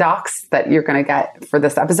immersion docs that you're going to get for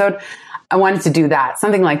this episode. I wanted to do that,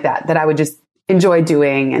 something like that I would just enjoy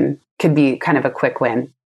doing and could be kind of a quick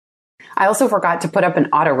win. I also forgot to put up an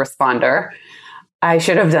autoresponder. I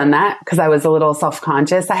should have done that because I was a little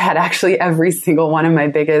self-conscious. I had actually every single one of my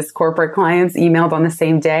biggest corporate clients emailed on the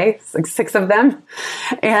same day, like 6 of them.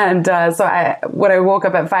 And so when I woke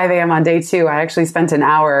up at 5 a.m. on day 2, I actually spent an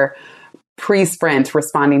hour pre-sprint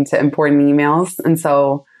responding to important emails. And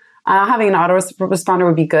so having an autoresponder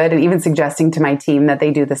would be good, and even suggesting to my team that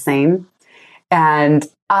they do the same. And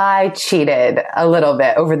I cheated a little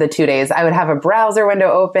bit over the 2 days. I would have a browser window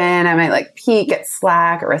open. I might like peek at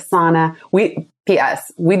Slack or Asana.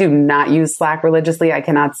 P.S. We do not use Slack religiously. I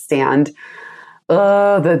cannot stand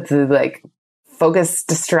the like focus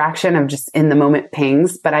distraction of just in the moment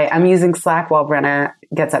pings. But I'm using Slack while Brenna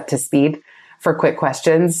gets up to speed for quick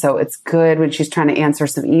questions. So it's good when she's trying to answer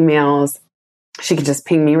some emails. She can just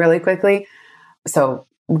ping me really quickly. So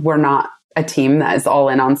we're not a team that is all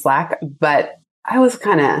in on Slack, but I was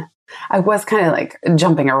kind of like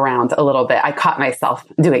jumping around a little bit. I caught myself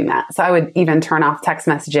doing that. So I would even turn off text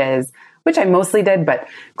messages, which I mostly did, but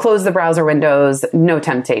close the browser windows, no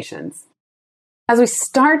temptations. As we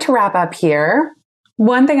start to wrap up here,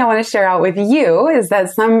 one thing I want to share out with you is that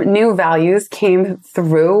some new values came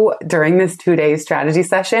through during this 2-day strategy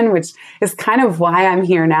session, which is kind of why I'm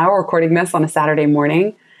here now recording this on a Saturday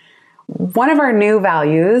morning. One of our new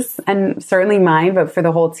values, and certainly mine, but for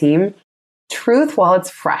the whole team, truth while it's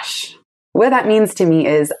fresh. What that means to me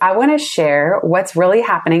is I want to share what's really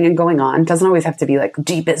happening and going on. It doesn't always have to be like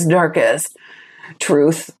deepest, darkest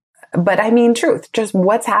truth, but I mean truth, just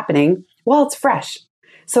what's happening while it's fresh.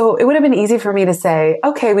 So it would have been easy for me to say,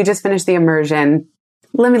 okay, we just finished the immersion.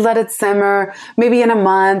 Let me let it simmer. Maybe in a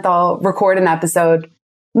month, I'll record an episode.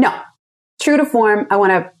 No, true to form. I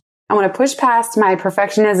want to push past my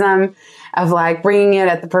perfectionism of like bringing it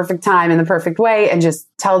at the perfect time in the perfect way and just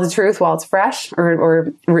tell the truth while it's fresh,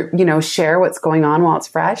 or share what's going on while it's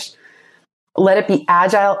fresh. Let it be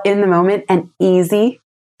agile in the moment and easy.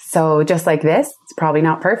 So just like this, it's probably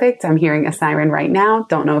not perfect. I'm hearing a siren right now.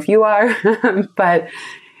 Don't know if you are, but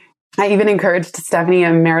I even encouraged Stephanie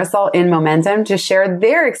and Marisol in Momentum to share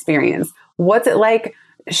their experience. What's it like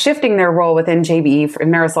shifting their role within JBE in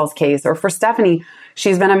Marisol's case, or for Stephanie,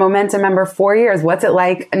 she's been a Momentum member 4 years. What's it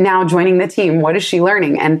like now joining the team? What is she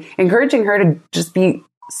learning? And encouraging her to just be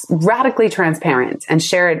radically transparent and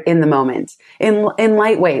share it in the moment in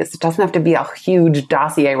light ways. It doesn't have to be a huge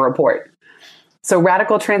dossier report. So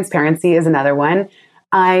radical transparency is another one.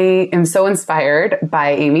 I am so inspired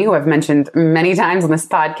by Amy, who I've mentioned many times on this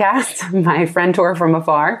podcast, my friend tour from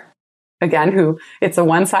afar. Again, who it's a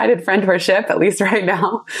one-sided friendship, at least right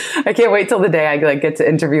now. I can't wait till the day I get to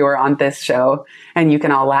interview her on this show, and you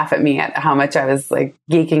can all laugh at me at how much I was like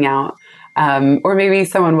geeking out. Or maybe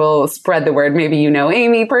someone will spread the word. Maybe you know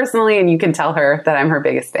Amy personally, and you can tell her that I'm her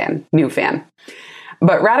biggest fan, new fan.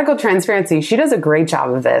 But radical transparency, she does a great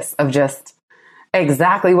job of this, of just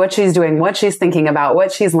exactly what she's doing, what she's thinking about,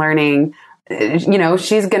 what she's learning.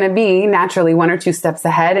 she's going to be naturally 1 or 2 steps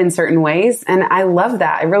ahead in certain ways. And I love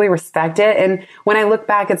that. I really respect it. And when I look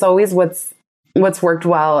back, it's always what's worked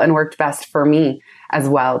well and worked best for me as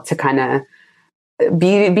well, to kind of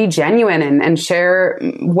be genuine and share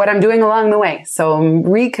what I'm doing along the way. So I'm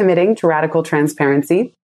recommitting to radical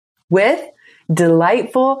transparency with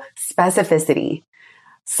delightful specificity.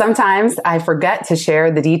 Sometimes I forget to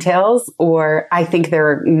share the details, or I think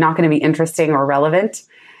they're not going to be interesting or relevant.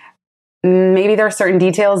 Maybe there are certain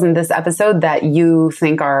details in this episode that you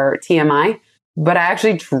think are TMI, but I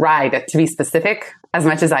actually tried to be specific as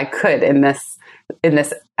much as I could in this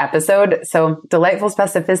episode. So delightful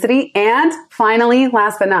specificity. And finally,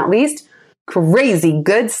 last but not least, crazy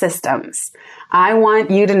good systems. I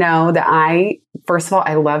want you to know that first of all,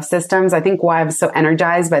 I love systems. I think why I was so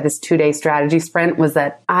energized by this 2-day strategy sprint was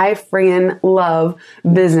that I freaking love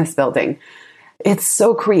business building. It's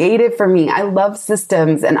so creative for me. I love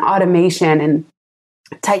systems and automation and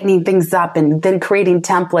tightening things up and then creating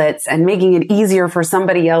templates and making it easier for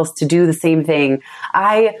somebody else to do the same thing.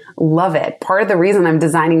 I love it. Part of the reason I'm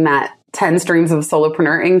designing that 10 streams of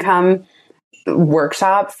solopreneur income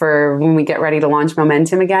workshop for when we get ready to launch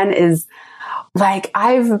Momentum again is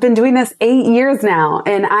I've been doing this 8 years now,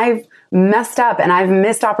 and I've messed up and I've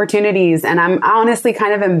missed opportunities, and I'm honestly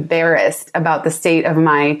kind of embarrassed about the state of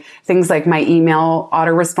my things like my email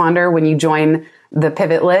autoresponder when you join the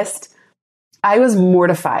pivot list. I was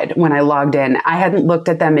mortified when I logged in. I hadn't looked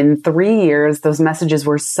at them in 3 years. Those messages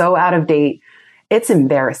were so out of date. It's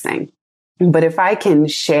embarrassing. But if I can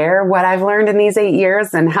share what I've learned in these 8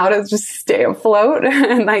 years and how to just stay afloat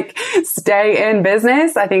and stay in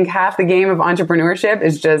business, I think half the game of entrepreneurship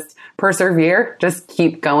is just persevere, just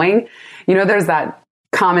keep going. There's that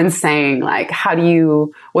common saying,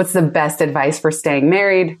 what's the best advice for staying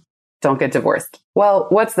married? Don't get divorced. Well,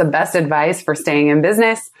 what's the best advice for staying in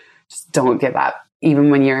business? Just don't give up. Even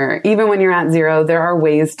when you're at zero, there are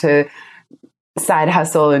ways to side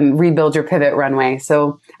hustle and rebuild your pivot runway.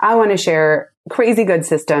 So I want to share crazy good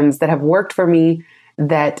systems that have worked for me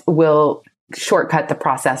that will shortcut the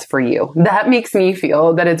process for you. That makes me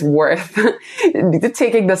feel that it's worth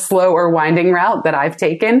taking the slow or winding route that I've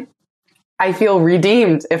taken. I feel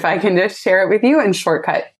redeemed if I can just share it with you and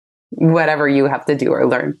shortcut whatever you have to do or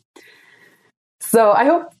learn. So I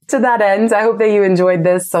hope to that end, I hope that you enjoyed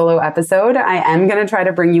this solo episode. I am going to try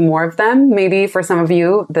to bring you more of them. Maybe for some of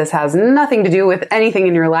you, this has nothing to do with anything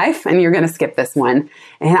in your life and you're going to skip this one.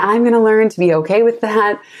 And I'm going to learn to be okay with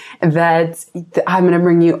that I'm going to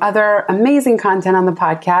bring you other amazing content on the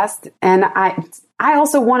podcast. And I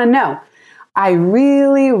also want to know, I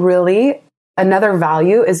really, another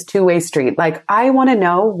value is two-way street. I want to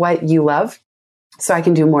know what you love, so I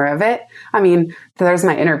can do more of it. I mean, there's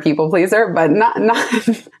my inner people pleaser, but not in a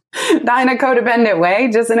codependent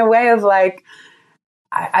way, just in a way of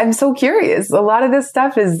I'm so curious. A lot of this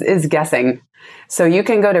stuff is guessing. So you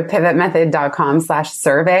can go to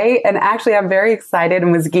pivotmethod.com/survey. And actually, I'm very excited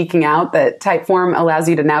and was geeking out that Typeform allows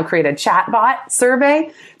you to now create a chatbot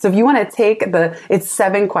survey. So if you want to take it's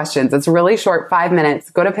 7 questions. It's really short, 5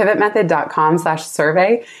 minutes. Go to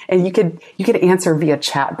pivotmethod.com/survey and you could answer via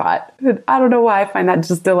chatbot. I don't know why I find that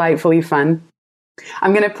just delightfully fun.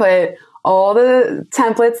 I'm going to put all the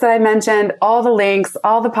templates that I mentioned, all the links,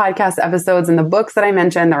 all the podcast episodes and the books that I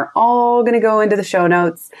mentioned, they're all going to go into the show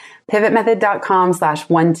notes,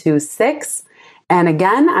 pivotmethod.com/126. And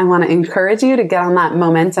again, I want to encourage you to get on that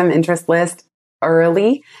Momentum interest list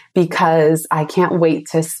early because I can't wait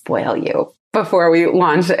to spoil you before we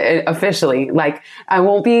launch officially. I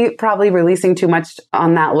won't be probably releasing too much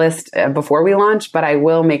on that list before we launch, but I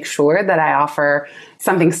will make sure that I offer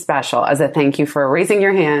something special as a thank you for raising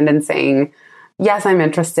your hand and saying, yes, I'm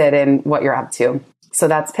interested in what you're up to. So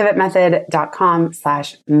that's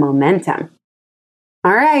pivotmethod.com/momentum.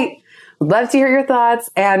 All right. Would love to hear your thoughts.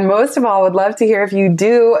 And most of all, would love to hear if you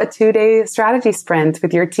do a 2-day strategy sprint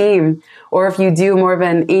with your team, or if you do more of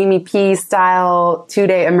an Amy P style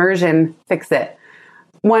 2-day immersion, fix it.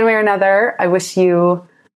 One way or another, I wish you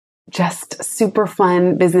just super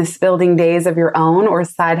fun business building days of your own or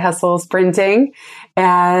side hustle sprinting,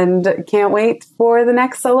 and can't wait for the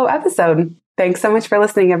next solo episode. Thanks so much for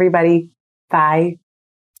listening, everybody. Bye.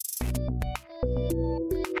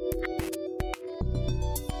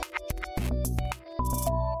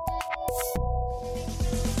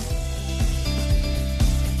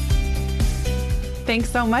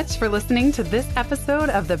 Thanks so much for listening to this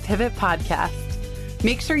episode of the Pivot Podcast.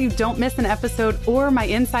 Make sure you don't miss an episode or my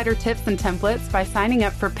insider tips and templates by signing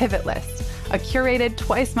up for Pivot List, a curated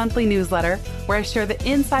twice-monthly newsletter where I share the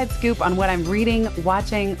inside scoop on what I'm reading,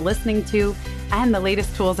 watching, listening to, and the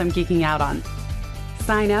latest tools I'm geeking out on.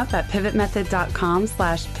 sign up at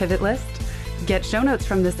pivotmethod.com/pivotlist. Get show notes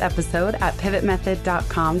from this episode at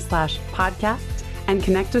pivotmethod.com/podcast and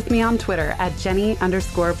connect with me on Twitter at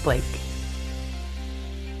Jenny_Blake.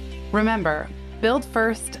 Remember, build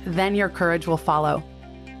first, then your courage will follow.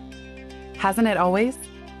 Hasn't it always?